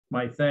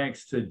my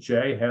thanks to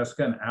Jay,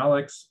 Heskin,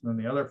 Alex, and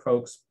the other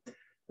folks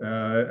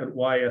at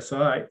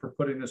YSI for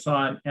putting this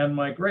on, and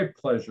my great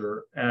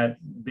pleasure at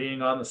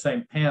being on the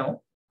same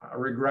panel,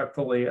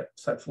 regretfully at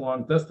such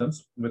long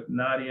distance, with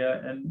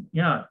Nadia and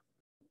Jan.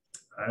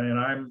 I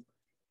mean,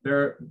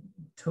 they're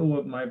two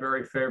of my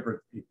very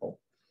favorite people,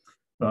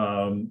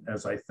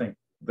 as I think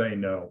they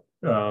know.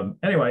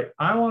 Anyway,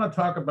 I want to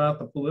talk about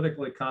the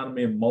political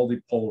economy and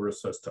multipolar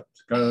systems,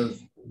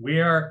 because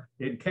we are,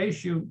 in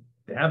case you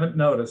haven't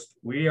noticed,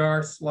 we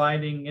are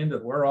sliding into,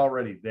 we're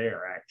already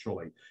there,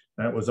 actually.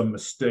 That was a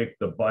mistake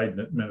the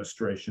Biden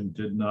administration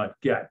did not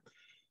get.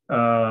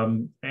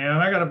 And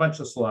I got a bunch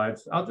of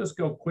slides. I'll just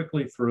go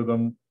quickly through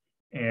them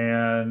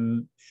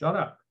and shut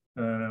up,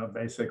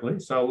 basically.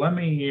 So let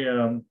me,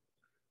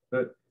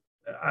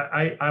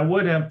 I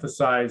would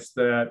emphasize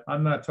that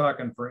I'm not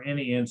talking for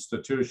any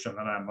institution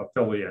that I'm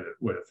affiliated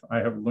with. I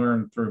have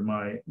learned through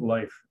my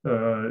life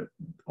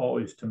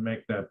always to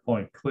make that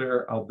point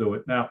clear. I'll do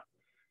it now.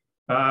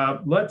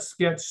 Let's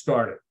get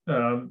started.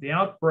 The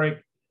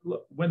outbreak,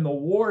 when the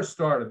war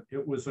started,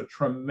 it was a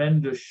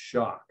tremendous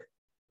shock.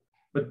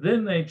 But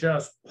then they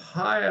just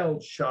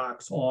piled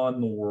shocks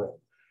on the world.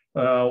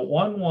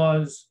 One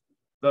was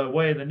the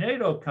way the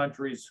NATO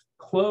countries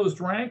closed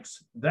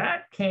ranks.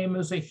 That came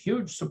as a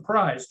huge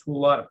surprise to a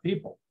lot of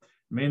people.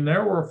 I mean,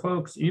 there were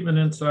folks even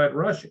inside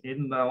Russia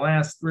in the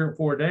last 3 or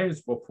 4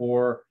 days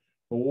before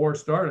the war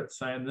started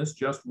saying this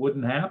just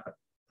wouldn't happen.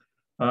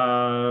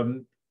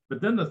 But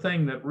then the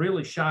thing that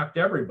really shocked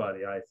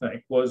everybody, I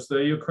think, was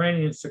the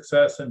Ukrainian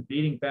success in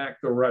beating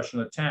back the Russian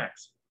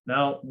attacks.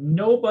 Now,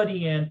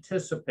 nobody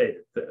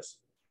anticipated this.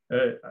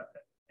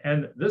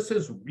 And this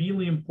is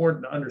really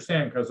important to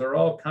understand, because there are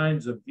all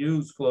kinds of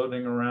views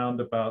floating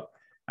around about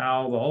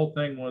how the whole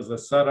thing was a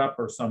setup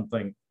or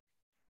something.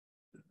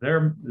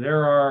 There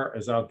are,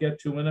 as I'll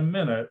get to in a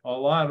minute, a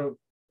lot of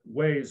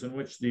ways in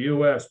which the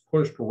US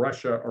pushed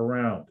Russia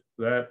around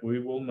that we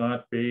will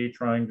not be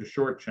trying to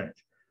shortchange.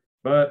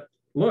 But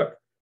look,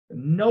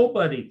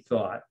 nobody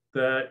thought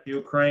that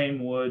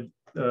Ukraine would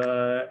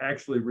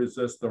actually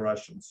resist the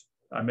Russians.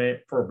 I mean,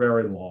 for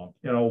very long,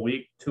 a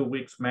week, 2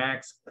 weeks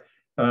max.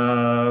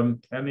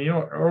 And the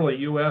early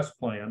US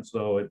plans,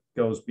 though it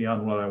goes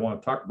beyond what I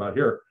want to talk about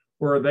here,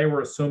 where they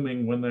were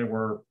assuming when they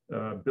were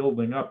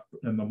building up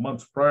in the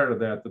months prior to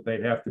that, that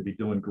they'd have to be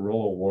doing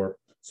guerrilla war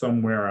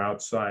somewhere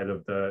outside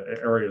of the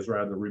areas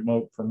rather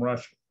remote from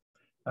Russia.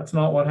 That's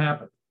not what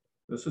happened.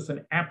 This is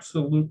an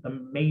absolute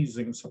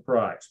amazing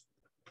surprise.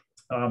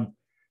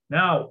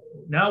 Now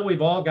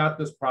we've all got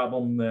this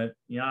problem that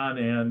Jan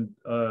and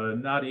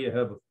Nadia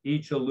have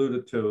each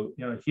alluded to,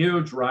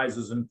 huge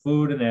rises in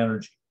food and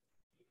energy.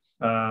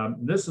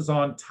 This is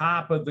on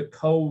top of the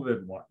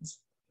COVID ones.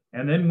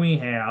 And then we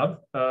have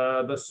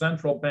the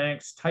central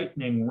banks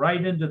tightening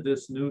right into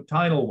this new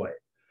tidal wave.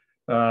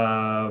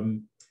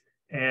 The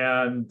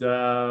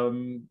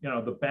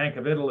Bank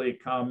of Italy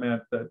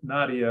comment that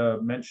Nadia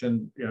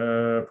mentioned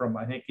from,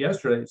 I think,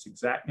 yesterday, it's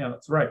exactly,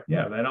 that's right.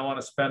 Yeah, they don't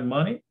want to spend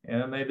money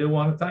and they do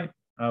want to tighten.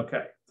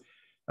 Okay.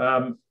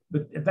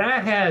 But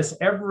that has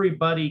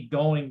everybody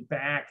going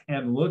back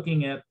and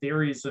looking at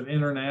theories of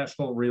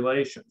international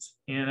relations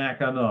in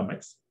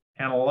economics,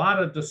 and a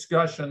lot of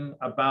discussion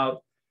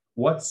about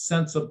what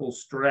sensible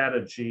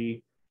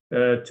strategy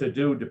to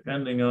do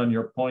depending on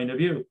your point of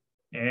view.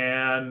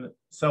 And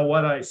so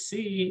what I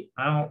see,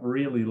 I don't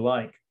really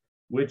like,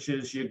 which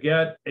is you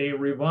get a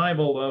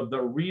revival of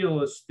the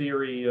realist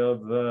theory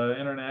of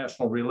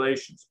international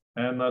relations.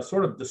 And the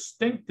sort of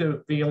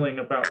distinctive feeling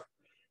about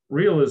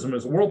realism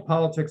is world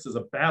politics is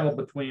a battle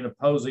between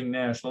opposing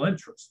national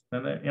interests.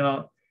 And,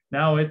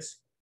 now it's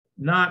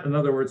not, in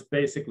other words,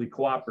 basically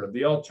cooperative.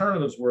 The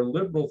alternatives were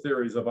liberal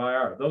theories of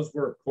IR. Those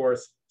were, of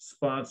course,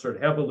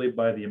 sponsored heavily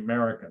by the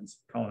Americans,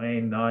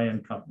 Cohen, Nye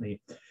and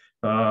Company,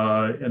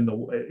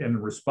 in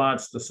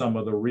response to some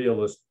of the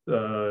realist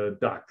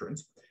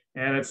doctrines.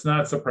 And it's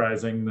not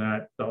surprising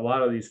that a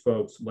lot of these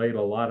folks laid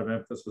a lot of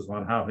emphasis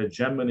on how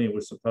hegemony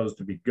was supposed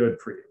to be good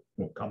for you.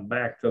 We'll come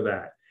back to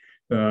that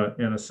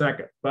in a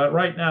second. But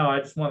right now, I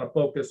just want to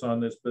focus on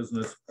this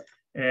business.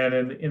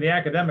 And in the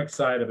academic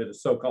side of it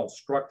is so-called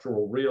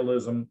structural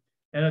realism.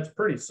 And it's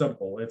pretty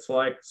simple. It's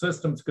like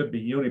systems could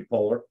be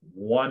unipolar,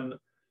 one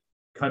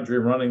country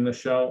running the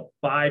show,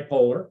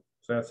 bipolar.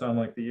 So that sounds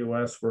like the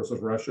US versus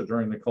Russia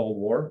during the Cold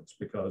War. It's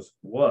because it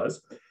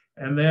was.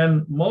 And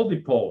then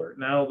multipolar.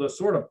 Now, the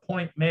sort of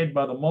point made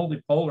by the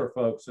multipolar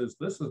folks is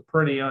this is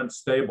pretty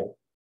unstable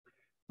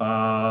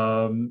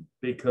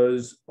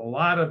because a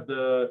lot of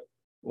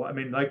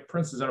like, for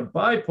instance, in a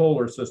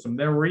bipolar system,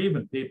 there were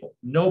even people.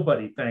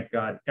 Nobody, thank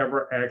God,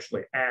 ever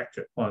actually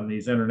acted on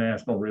these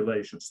international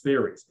relations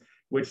theories,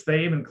 which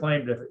they even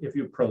claimed if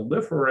you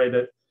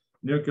proliferated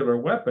nuclear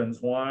weapons,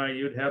 why,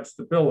 you'd have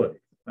stability.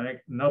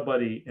 Like,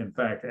 nobody, in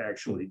fact,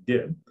 actually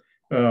did.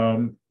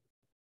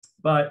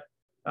 But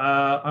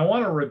I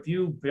want to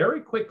review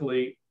very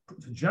quickly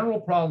the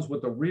general problems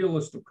with the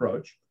realist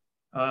approach,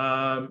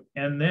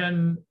 and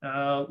then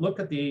look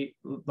at the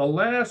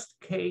last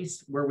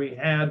case where we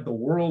had the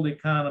world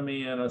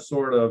economy in a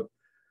sort of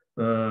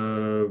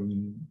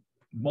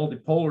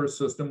multipolar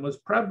system was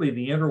probably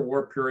the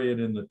interwar period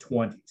in the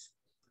 20s.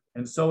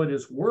 And so it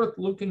is worth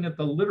looking at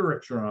the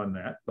literature on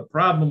that. The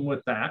problem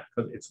with that,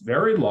 because it's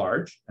very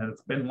large and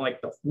it's been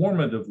like the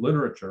formative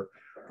literature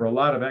for a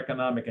lot of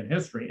economic and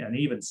history and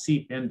even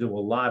seep into a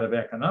lot of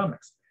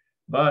economics.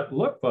 But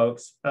look,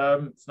 folks,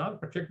 it's not a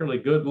particularly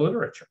good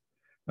literature.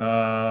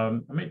 I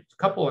mean, a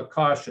couple of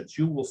cautions.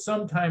 You will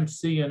sometimes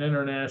see in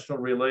international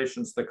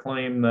relations the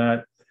claim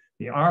that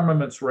the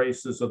armaments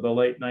races of the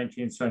late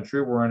 19th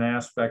century were an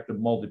aspect of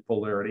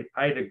multipolarity.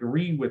 I'd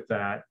agree with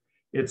that.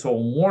 It's a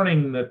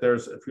warning that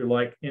there's, if you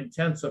like,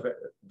 intensive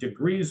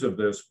degrees of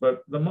this,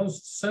 but the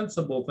most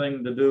sensible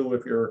thing to do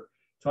if you're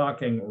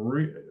talking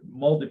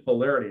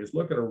multipolarity is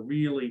look at a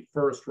really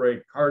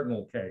first-rate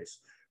cardinal case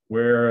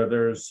where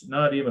there's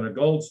not even a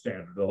gold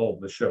standard to hold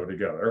the show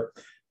together.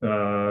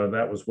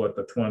 That was what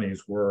the 20s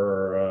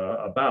were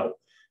about.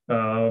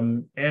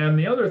 And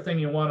the other thing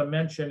you want to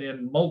mention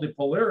in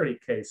multipolarity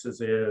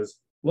cases is,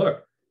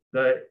 look,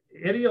 the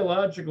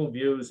ideological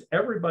views,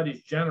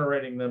 everybody's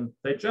generating them.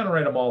 They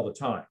generate them all the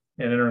time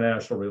in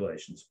international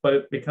relations, but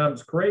it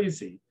becomes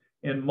crazy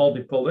in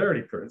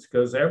multipolarity periods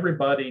because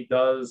everybody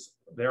does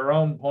their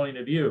own point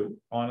of view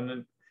on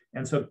it.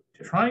 And so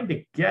trying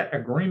to get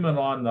agreement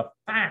on the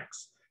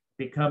facts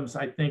becomes,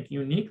 I think,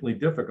 uniquely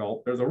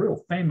difficult. There's a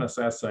real famous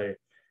essay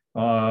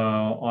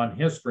on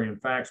history and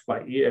facts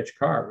by E.H.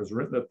 Carr. It was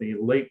written at the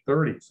late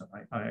 30s. And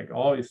I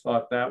always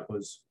thought that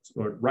was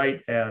sort of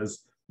right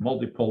as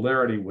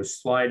multipolarity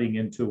was sliding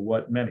into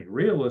what many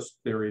realist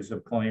theories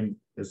have claimed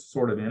is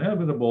sort of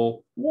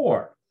inevitable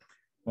war.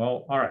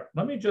 Well, all right,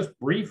 let me just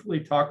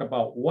briefly talk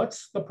about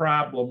what's the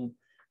problem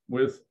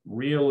with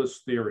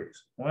realist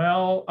theories.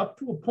 Well, up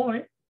to a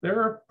point,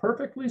 they're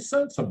perfectly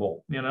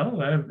sensible, you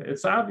know, and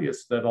it's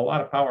obvious that a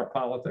lot of power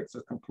politics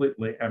is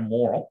completely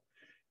immoral.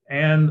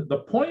 And the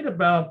point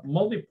about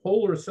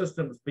multipolar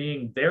systems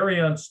being very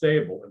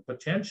unstable and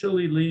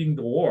potentially leading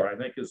to war, I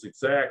think, is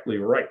exactly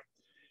right.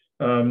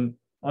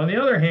 On the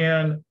other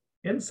hand,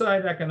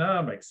 inside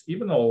economics,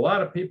 even though a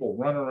lot of people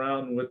run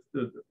around with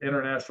the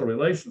international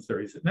relations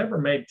theories, it never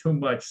made too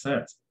much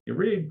sense. You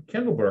read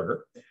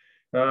Kindleberger,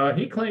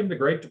 he claimed the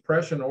Great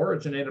Depression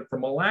originated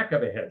from a lack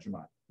of a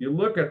hegemon. You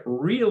look at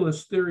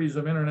realist theories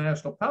of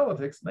international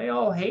politics, they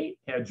all hate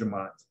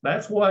hegemons.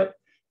 That's what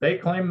they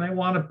claim. They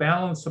want a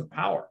balance of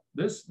power.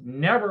 This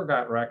never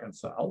got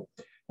reconciled.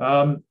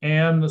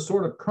 And the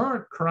sort of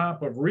current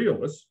crop of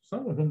realists,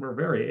 some of whom are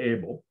very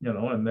able, you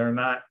know, and they're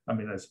not, I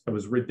mean, it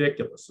was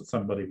ridiculous that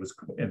somebody was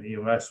in the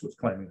US was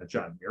claiming that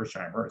John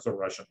Mearsheimer is a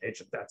Russian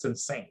agent. That's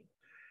insane.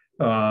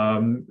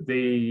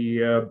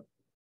 Mearsheimer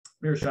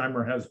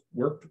has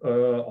worked a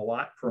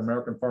lot for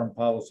American foreign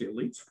policy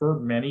elites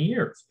for many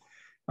years.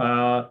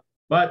 But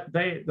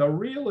the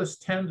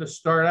realists tend to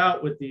start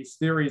out with these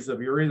theories of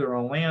you're either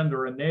a land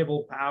or a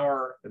naval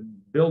power, and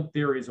build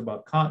theories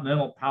about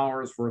continental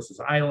powers versus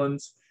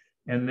islands,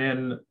 and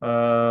then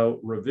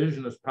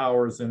revisionist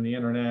powers in the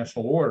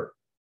international order.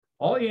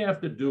 All you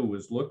have to do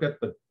is look at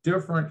the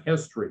different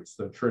histories,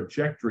 the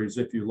trajectories,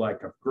 if you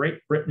like, of Great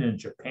Britain and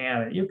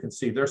Japan, and you can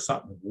see there's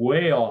something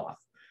way off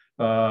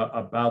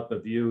about the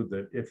view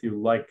that if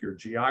you like your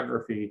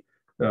geography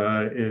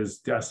is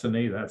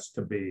destiny, that's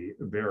to be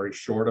very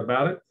short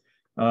about it.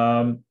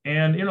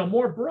 And, you know,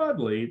 more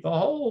broadly, the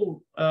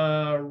whole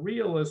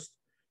realist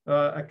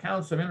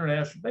accounts of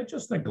international, they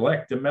just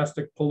neglect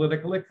domestic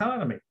political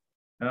economy.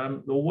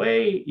 The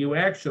way you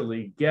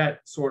actually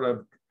get sort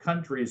of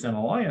countries in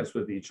alliance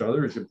with each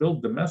other is you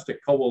build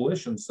domestic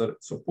coalitions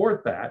that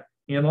support that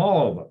in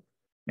all of them.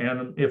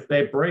 And if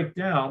they break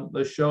down,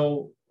 the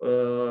show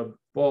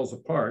falls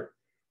apart.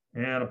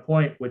 And a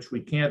point which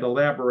we can't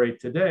elaborate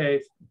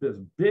today, this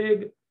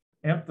big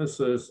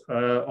emphasis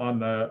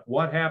on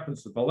what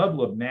happens at the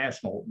level of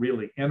national,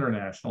 really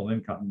international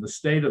income, the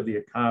state of the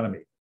economy.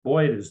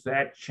 Boy, does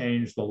that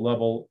change the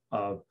level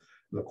of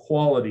the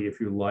quality, if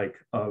you like,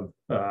 of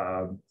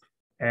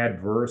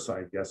adverse,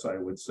 I guess I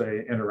would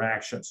say,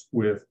 interactions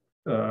with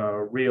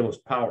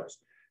realist powers.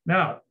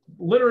 Now,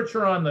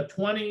 literature on the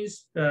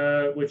 20s,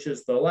 which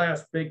is the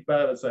last big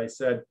bout, as I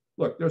said,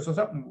 look, there's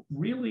something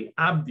really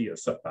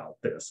obvious about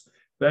this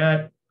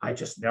that I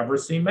just never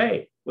see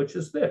made, which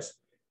is this.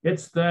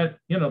 It's that,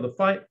 you know,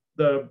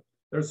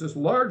 there's this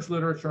large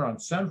literature on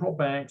central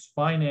banks,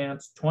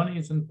 finance,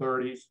 20s and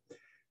 30s,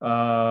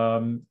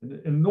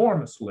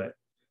 enormous lit.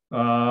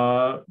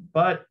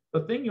 But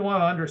the thing you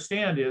want to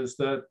understand is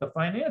that the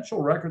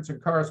financial records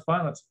and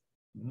correspondence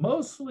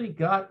mostly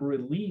got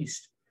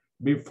released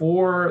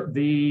before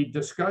the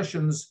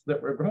discussions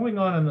that were going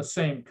on in the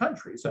same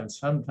countries, and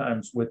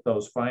sometimes with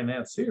those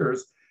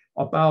financiers,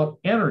 about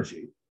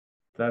energy.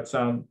 That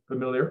sound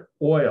familiar?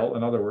 Oil,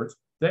 in other words.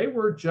 They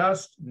were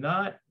just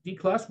not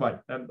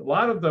declassified. And a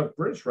lot of the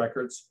British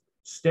records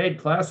stayed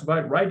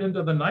classified right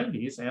into the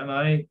 90s. And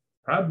I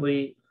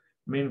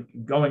mean,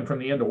 going from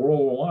the end of World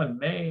War I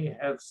may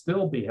have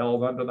still be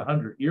held under the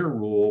 100-year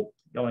rule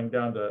going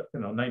down to,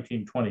 you know,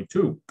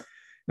 1922.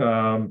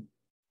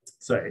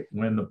 Say,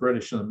 when the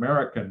British and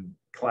American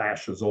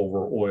clashes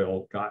over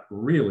oil got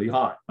really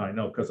hot. I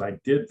know because I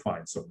did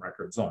find some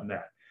records on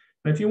that.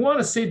 And if you want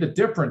to see the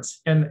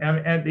difference, and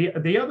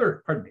the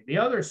other, pardon me, the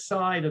other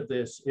side of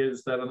this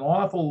is that an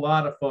awful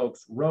lot of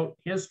folks wrote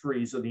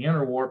histories of the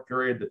interwar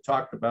period that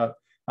talked about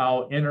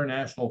how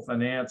international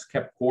finance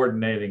kept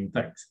coordinating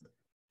things.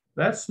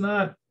 That's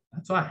a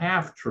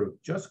half truth,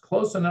 just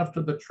close enough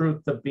to the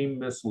truth to be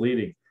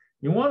misleading.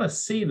 You want to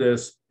see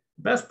this.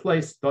 Best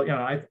place,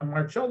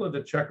 Marcello Di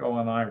Cecco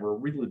and I were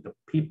really the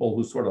people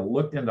who sort of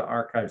looked into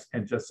archives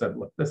and just said,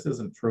 look, this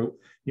isn't true.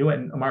 You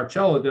and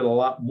Marcello did a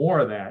lot more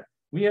of that.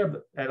 We have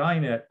at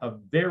INET a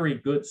very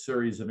good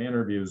series of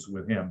interviews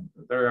with him.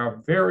 They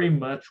are very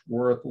much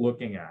worth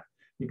looking at.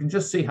 You can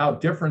just see how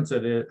different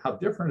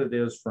it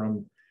is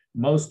from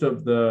most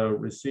of the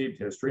received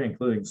history,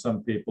 including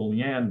some people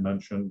Jan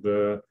mentioned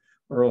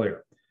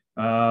earlier.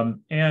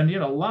 And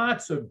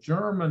lots of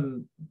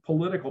German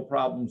political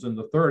problems in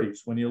the 30s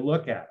when you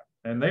look at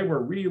them, and they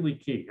were really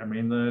key. I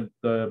mean,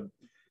 the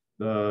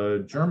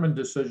German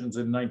decisions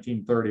in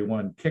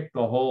 1931 kicked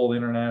the whole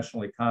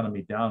international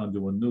economy down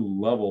into a new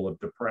level of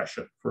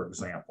depression, for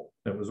example.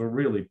 It was a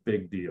really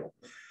big deal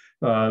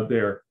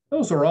there.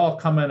 Those are all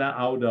coming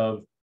out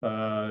of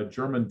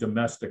German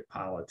domestic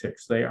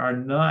politics. They are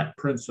not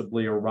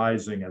principally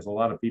arising, as a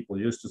lot of people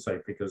used to say,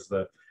 because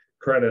the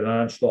Credit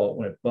Anstalt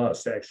went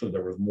bust. Actually,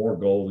 there was more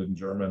gold in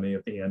Germany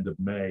at the end of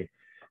May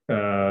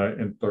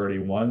in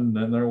 31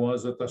 than there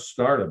was at the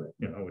start of it,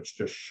 which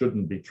just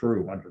shouldn't be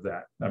true under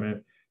that. I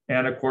mean,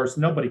 and of course,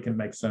 nobody can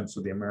make sense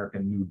of the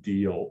American New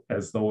Deal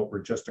as though it were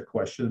just a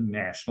question of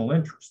national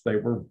interest. They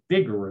were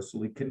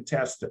vigorously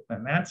contested,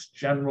 and that's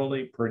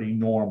generally pretty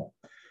normal.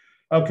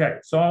 Okay,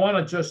 so I want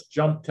to just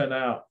jump to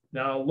now.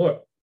 Now,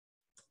 look,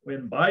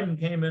 when Biden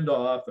came into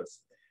office,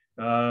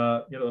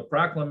 the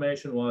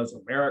proclamation was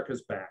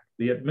America's back.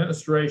 The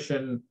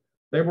administration,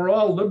 they were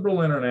all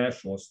liberal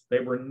internationalists.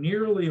 They were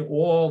nearly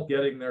all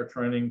getting their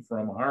training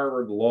from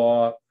Harvard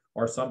Law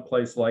or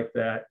someplace like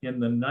that in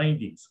the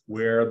 90s,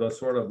 where the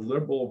sort of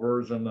liberal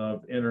version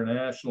of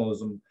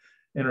internationalist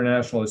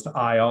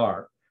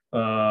IR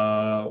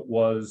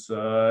was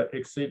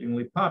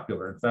exceedingly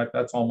popular. In fact,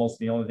 that's almost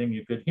the only thing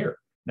you could hear.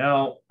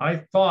 Now, I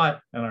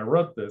thought, and I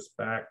wrote this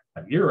back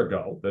a year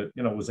ago, that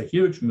it was a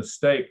huge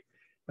mistake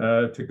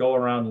to go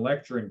around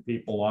lecturing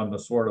people on the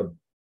sort of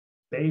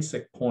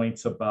basic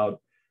points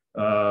about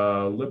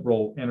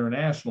liberal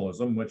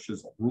internationalism, which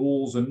is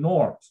rules and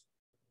norms.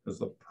 Because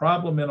the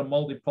problem in a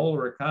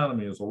multipolar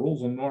economy is the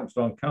rules and norms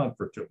don't count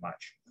for too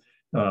much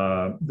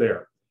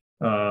there.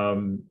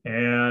 So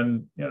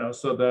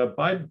the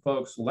Biden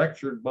folks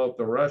lectured both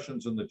the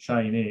Russians and the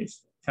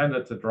Chinese,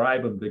 tended to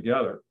drive them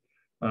together.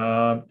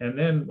 And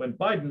then when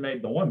Biden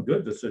made the one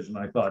good decision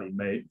I thought he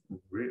made,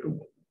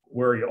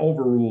 where he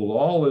overruled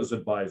all his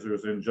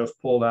advisors and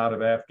just pulled out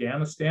of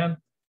Afghanistan,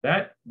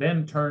 that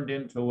then turned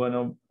into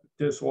a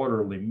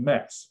disorderly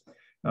mess.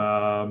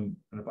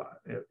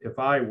 If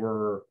I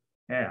were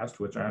asked,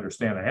 which I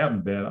understand I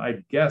haven't been,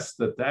 I'd guess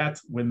that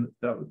that's when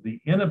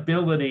the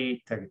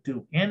inability to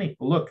do any,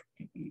 look,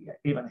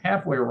 even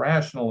halfway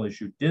rational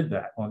as you did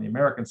that on the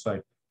American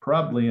side,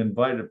 probably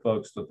invited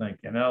folks to think,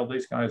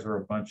 these guys are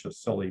a bunch of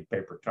silly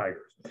paper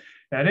tigers.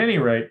 At any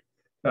rate,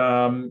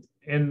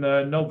 in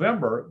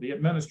November, the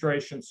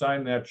administration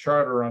signed that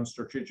charter on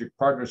strategic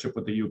partnership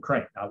with the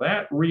Ukraine. Now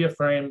that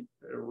reaffirmed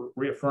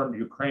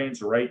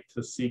Ukraine's right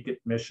to seek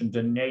admission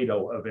to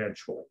NATO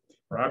eventually.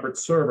 Robert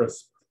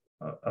Service,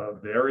 a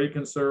very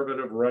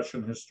conservative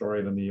Russian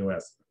historian in the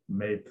US,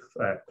 made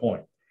that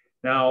point.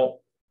 Now,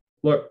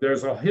 look,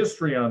 there's a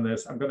history on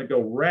this. I'm going to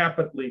go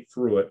rapidly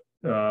through it.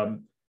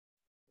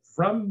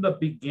 From the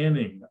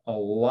beginning, a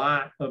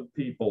lot of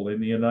people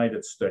in the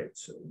United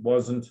States, it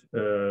wasn't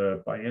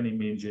by any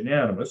means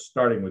unanimous,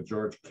 starting with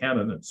George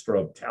Kennan and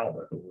Strobe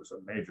Talbot, who was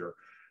a major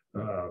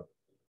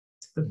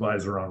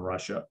advisor on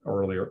Russia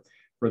earlier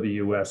for the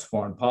US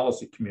foreign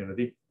policy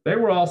community. They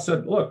were all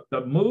said, look,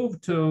 the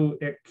move to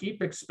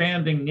keep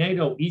expanding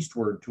NATO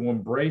eastward to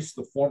embrace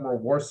the former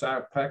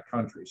Warsaw Pact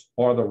countries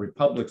or the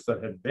republics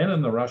that had been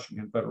in the Russian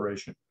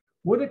Confederation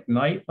would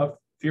ignite a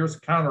fierce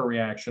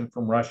counterreaction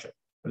from Russia.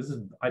 This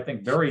is, I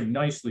think, very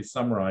nicely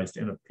summarized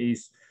in a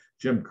piece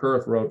Jim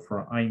Kurth wrote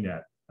for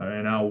INET.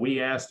 And now we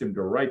asked him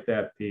to write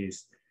that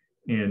piece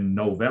in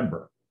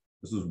November.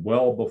 This is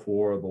well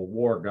before the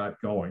war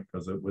got going,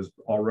 because it was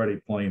already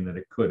plain that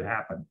it could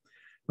happen.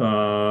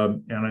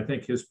 And I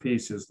think his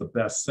piece is the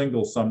best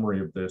single summary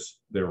of this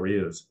there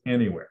is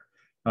anywhere.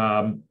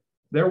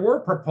 There were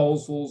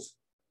proposals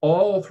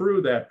all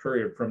through that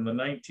period from the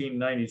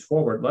 1990s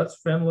forward. Let's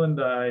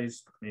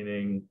Finlandize,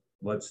 meaning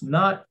let's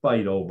not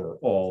fight over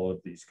all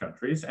of these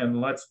countries, and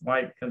let's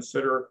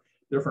consider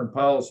different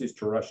policies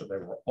to Russia. They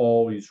were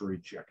always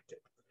rejected.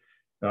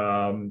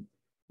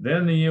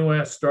 Then the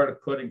US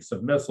started putting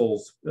some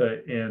missiles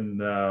in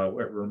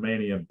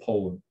Romania and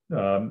Poland.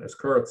 As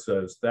Kurth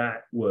says,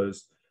 that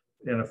was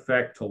in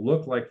effect to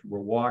look like we're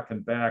walking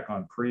back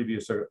on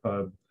previous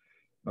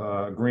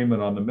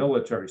agreement on the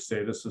military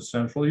status of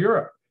Central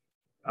Europe.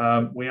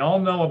 We all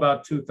know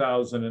about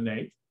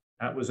 2008.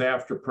 That was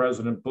after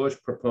President Bush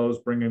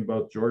proposed bringing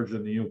both Georgia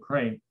and the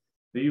Ukraine.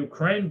 The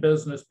Ukraine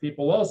business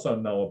people also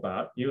know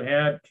about. You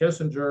had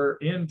Kissinger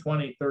in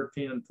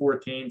 2013 and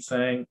 14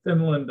 saying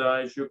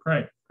Finlandize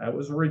Ukraine. That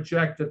was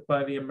rejected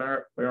by the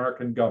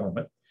American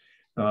government.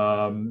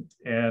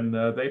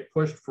 They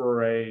pushed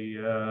for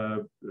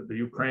the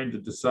Ukraine to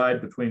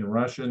decide between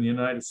Russia and the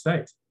United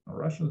States. The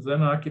Russians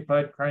then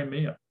occupied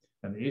Crimea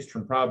and the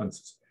eastern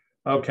provinces.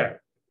 Okay.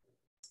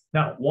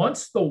 Now,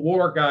 once the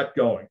war got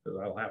going, because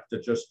I'll have to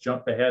just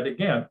jump ahead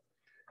again,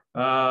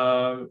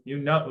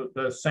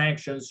 the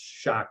sanctions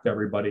shocked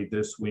everybody,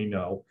 this we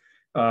know.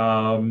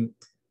 Then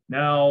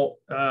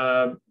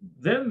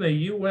the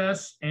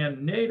US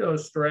and NATO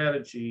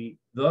strategy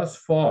thus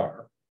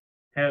far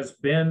has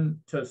been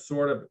to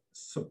sort of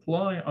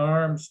supply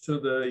arms to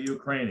the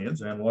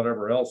Ukrainians and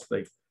whatever else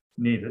they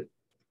needed,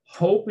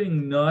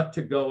 hoping not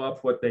to go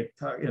up what they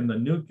talk in the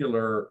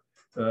nuclear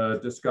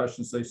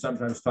discussions they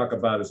sometimes talk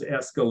about as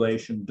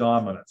escalation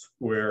dominance,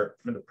 where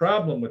the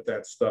problem with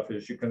that stuff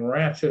is you can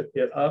ratchet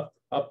it up,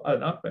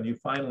 and you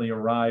finally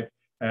arrive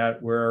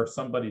at where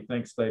somebody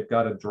thinks they've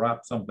got to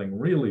drop something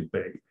really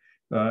big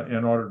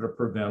in order to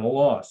prevent a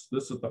loss.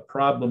 This is the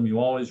problem you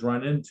always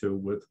run into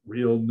with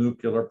real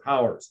nuclear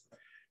powers.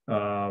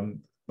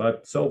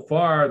 But so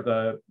far,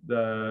 the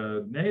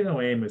NATO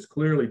aim has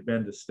clearly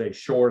been to stay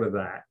short of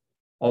that.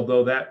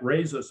 Although that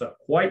raises a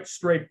quite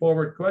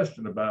straightforward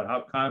question about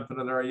how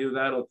confident are you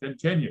that'll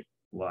continue?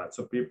 Lots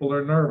of people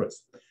are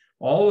nervous.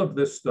 All of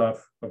this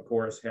stuff, of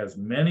course, has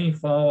many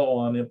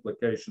follow-on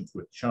implications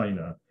with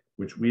China,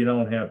 which we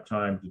don't have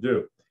time to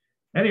do.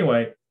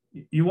 Anyway,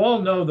 you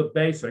all know the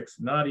basics.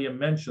 Nadia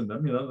mentioned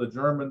them. You know, the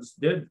Germans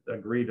did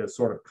agree to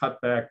sort of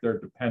cut back their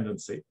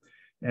dependency.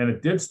 And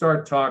it did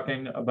start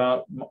talking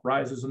about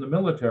rises in the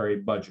military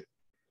budget.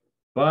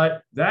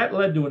 But that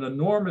led to an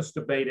enormous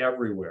debate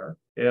everywhere,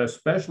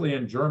 especially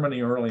in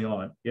Germany early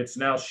on. It's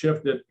now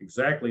shifted,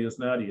 exactly as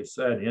Nadia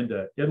said,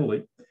 into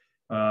Italy,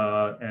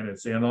 and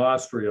it's in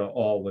Austria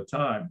all the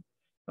time,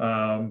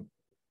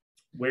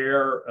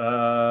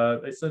 where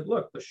they said,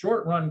 look, the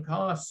short run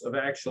costs of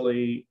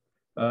actually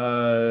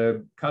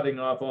cutting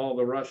off all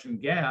the Russian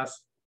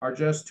gas are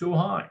just too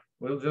high.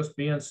 We'll just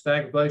be in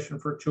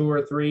stagflation for 2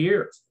 or 3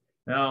 years.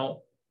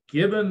 Now,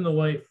 given the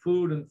way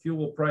food and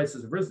fuel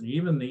prices have risen,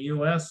 even the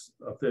US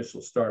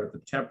officials started to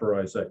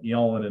temporize that,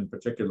 Yellen in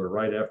particular,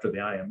 right after the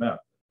IMF,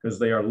 because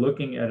they are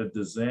looking at a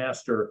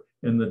disaster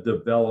in the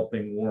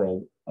developing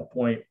world, a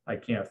point I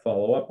can't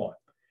follow up on.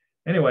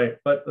 Anyway,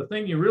 but the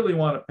thing you really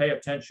want to pay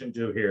attention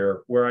to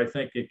here, where I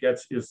think it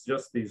gets, is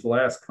just these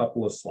last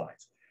couple of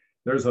slides.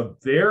 There's a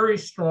very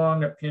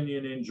strong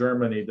opinion in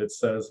Germany that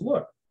says,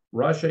 look,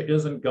 Russia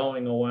isn't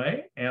going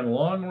away, and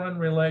long-run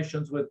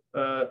relations with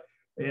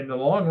in the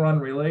long run,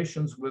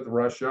 relations with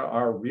Russia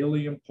are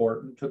really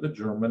important to the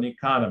German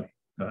economy.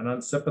 An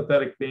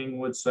unsympathetic being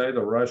would say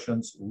the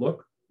Russians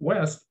look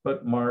west,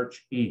 but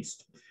march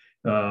east.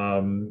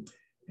 And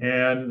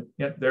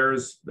yet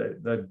there's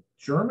the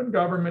German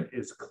government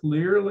is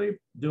clearly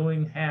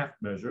doing half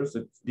measures.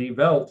 It's Die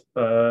Welt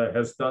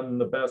has done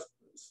the best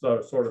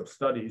sort of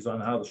studies on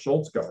how the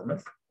Scholz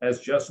government has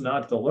just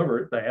not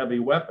delivered the heavy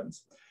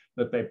weapons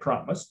that they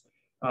promised.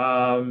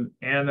 And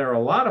there are a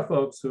lot of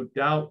folks who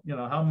doubt, you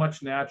know, how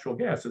much natural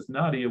gas, as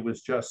Nadia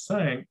was just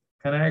saying,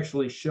 can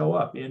actually show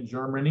up in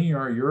Germany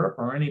or Europe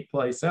or any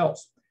place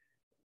else.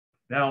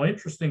 Now,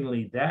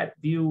 interestingly, that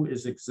view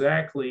is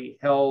exactly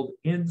held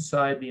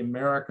inside the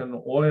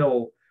American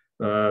oil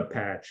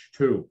patch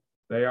too.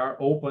 They are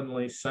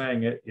openly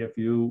saying it if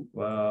you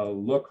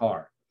look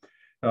hard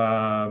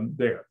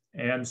there.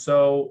 And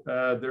so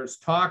there's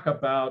talk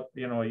about,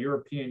 you know, a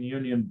European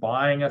Union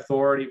buying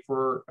authority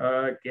for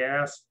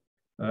gas.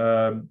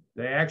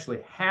 They actually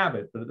have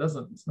it, but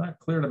it's not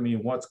clear to me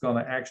what's going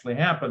to actually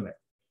happen there.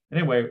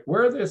 Anyway,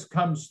 where this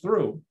comes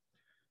through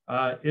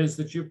is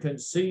that you can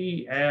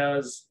see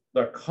as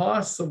the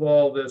costs of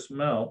all this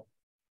mount,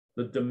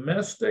 the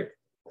domestic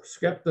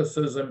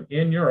skepticism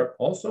in Europe,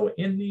 also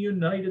in the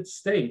United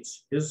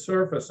States, is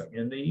surfacing.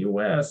 In the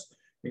US,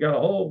 you got a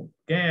whole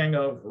gang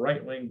of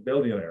right-wing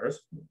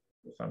billionaires.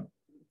 It's a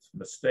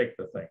mistake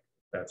to think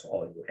that's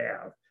all you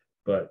have,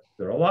 but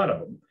there are a lot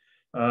of them.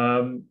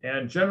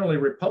 And generally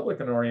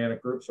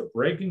Republican-oriented groups are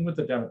breaking with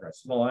the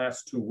Democrats in the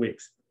last 2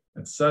 weeks,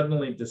 and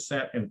suddenly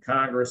dissent in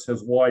Congress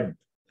has widened.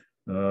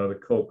 The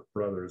Koch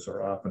brothers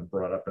are often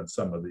brought up in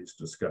some of these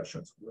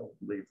discussions. We'll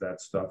leave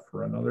that stuff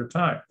for another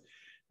time.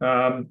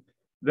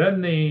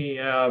 Then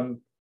the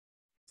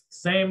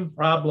same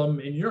problem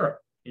in Europe.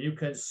 You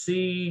can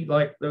see,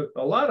 like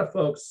a lot of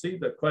folks see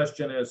the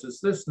question is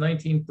this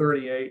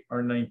 1938 or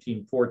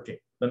 1914?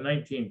 The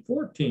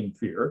 1914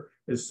 fear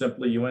is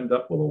simply you end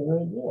up with a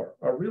world war,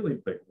 a really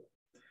big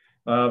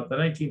one. The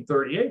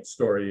 1938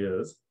 story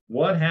is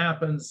what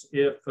happens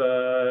if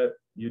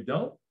you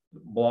don't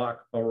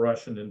block a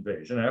Russian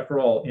invasion? After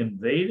all,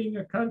 invading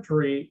a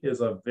country is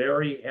a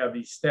very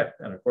heavy step.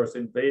 And of course,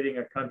 invading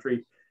a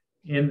country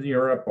in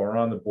Europe or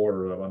on the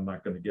border of, I'm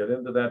not going to get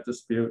into that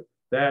dispute,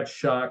 that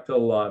shocked a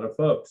lot of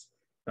folks.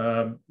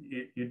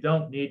 You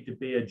don't need to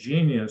be a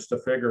genius to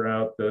figure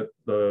out that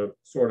the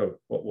sort of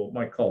what we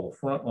might call the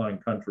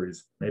frontline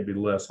countries, maybe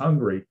less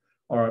hungry,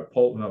 are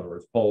in other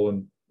words,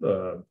 Poland,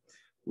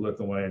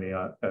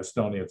 Lithuania,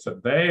 Estonia, so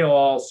they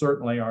all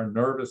certainly are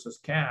nervous as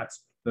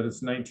cats that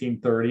it's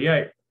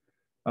 1938.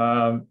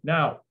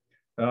 Now,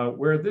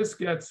 where this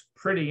gets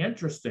pretty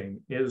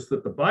interesting is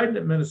that the Biden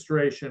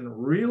administration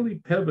really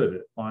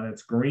pivoted on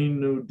its Green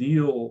New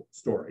Deal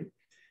story,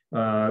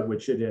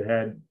 which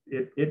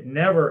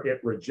it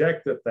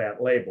rejected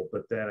that label,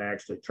 but then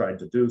actually tried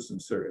to do some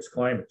serious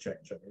climate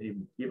change. I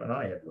mean, even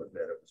I had to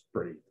admit it was a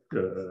pretty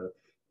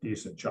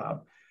decent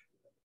job,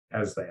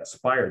 as they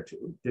aspired to.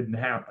 It didn't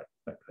happen.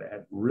 They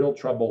had real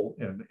trouble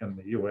in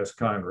the US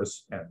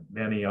Congress and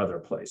many other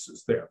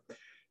places there.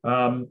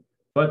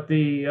 But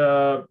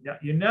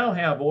you now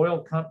have oil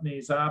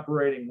companies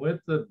operating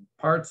with the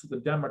parts of the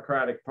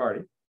Democratic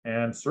Party,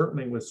 and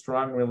certainly with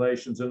strong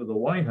relations into the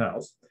White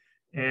House.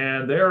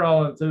 And they're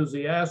all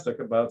enthusiastic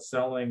about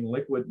selling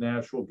liquid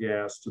natural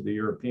gas to the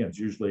Europeans.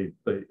 Usually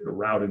the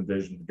route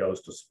envisioned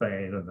goes to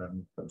Spain and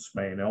then from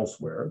Spain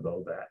elsewhere,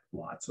 though that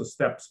lots of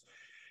steps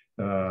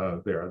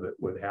there that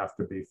would have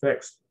to be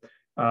fixed.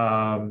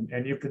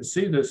 And you can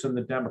see this in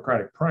the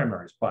Democratic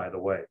primaries, by the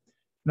way.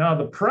 Now,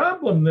 the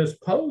problem this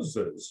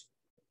poses,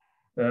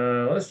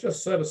 let's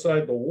just set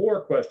aside the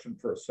war question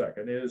for a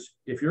second, is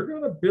if you're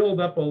going to build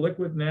up a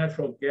liquid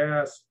natural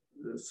gas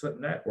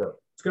network,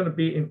 it's going to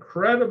be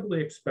incredibly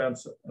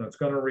expensive, and it's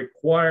going to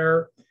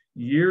require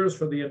years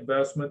for the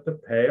investment to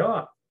pay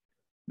off.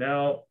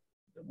 Now,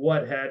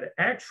 what had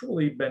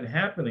actually been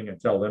happening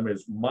until then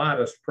is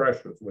modest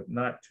pressures with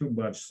not too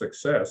much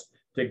success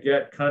to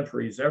get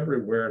countries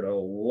everywhere to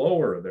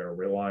lower their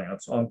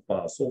reliance on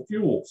fossil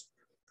fuels.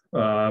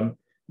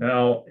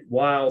 Now,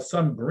 while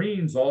some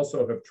Greens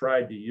also have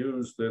tried to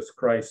use this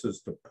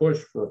crisis to push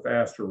for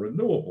faster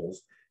renewables,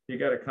 you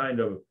got a kind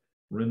of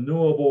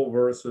renewable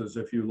versus,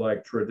 if you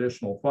like,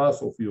 traditional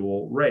fossil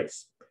fuel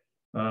race.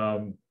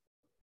 And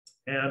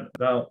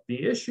the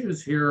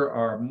issues here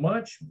are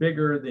much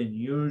bigger than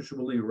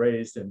usually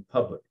raised in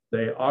public.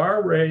 They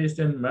are raised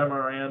in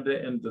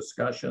memoranda and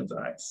discussions.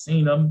 I've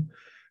seen them,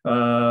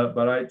 but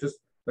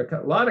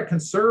a lot of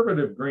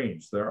conservative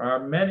Greens, there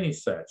are many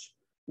such,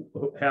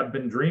 who have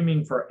been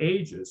dreaming for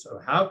ages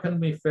of how can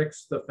we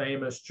fix the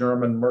famous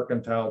German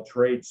mercantile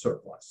trade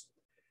surplus?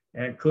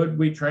 And could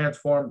we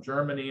transform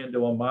Germany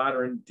into a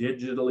modern,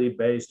 digitally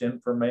based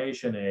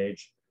information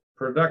age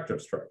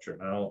productive structure?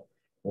 Now,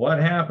 what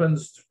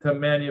happens to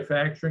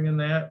manufacturing in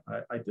that?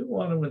 I do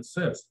want to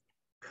insist.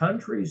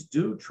 Countries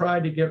do try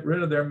to get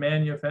rid of their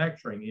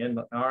manufacturing in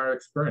our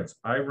experience.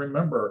 I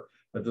remember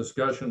a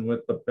discussion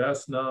with the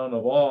best known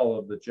of all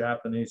of the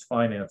Japanese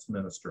finance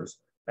ministers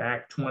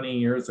back 20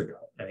 years ago.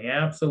 And he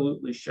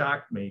absolutely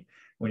shocked me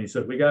when he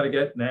said, we got to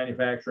get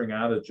manufacturing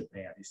out of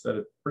Japan. He said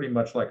it pretty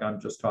much like I'm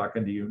just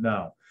talking to you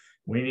now.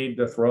 We need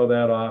to throw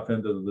that off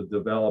into the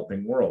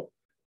developing world.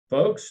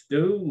 Folks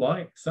do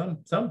like,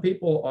 some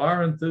people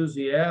are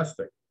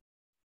enthusiastic,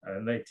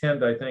 and they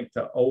tend, I think,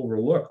 to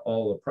overlook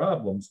all the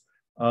problems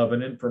of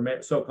an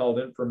so-called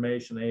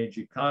information age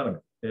economy.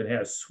 It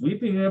has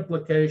sweeping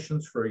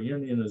implications for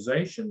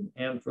unionization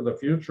and for the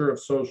future of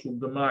social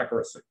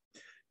democracy.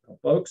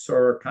 Folks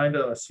are kind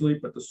of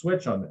asleep at the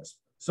switch on this.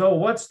 So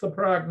what's the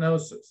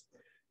prognosis?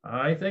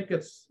 I think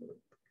it's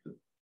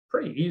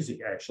pretty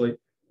easy, actually.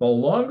 The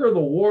longer the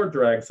war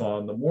drags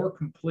on, the more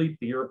complete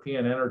the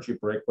European energy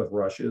break with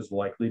Russia is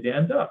likely to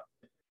end up.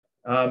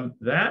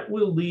 That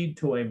will lead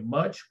to a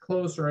much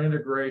closer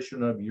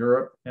integration of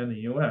Europe and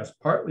the US,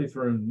 partly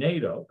through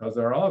NATO, because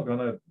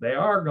they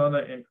are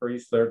gonna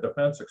increase their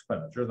defense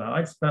expenditures. Now,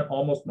 I've spent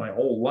almost my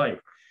whole life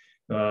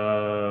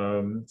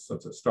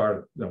since it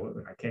started,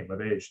 when I came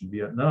of age in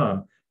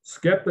Vietnam,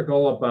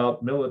 skeptical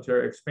about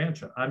military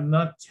expansion. I'm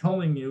not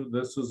telling you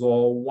this is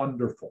all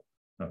wonderful,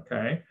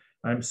 okay?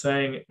 I'm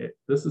saying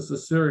this is a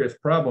serious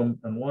problem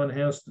and one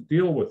has to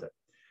deal with it.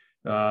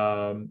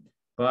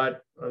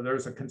 But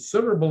there's a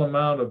considerable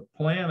amount of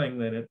planning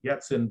that it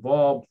gets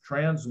involved,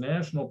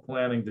 transnational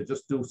planning to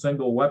just do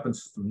single weapon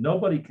system.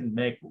 Nobody can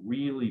make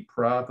really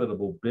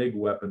profitable big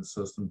weapon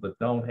systems that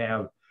don't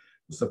have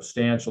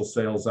substantial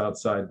sales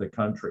outside the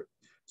country.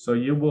 So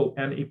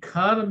and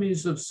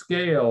economies of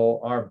scale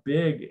are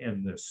big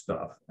in this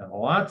stuff, and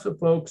lots of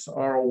folks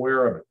are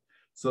aware of it.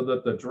 So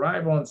that the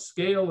drive on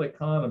scale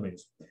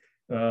economies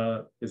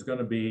is going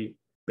to be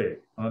big.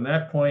 On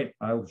that point,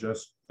 I'll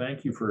just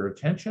thank you for your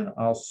attention.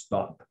 I'll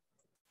stop.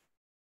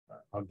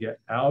 I'll get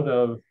out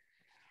of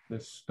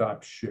this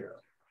stop share.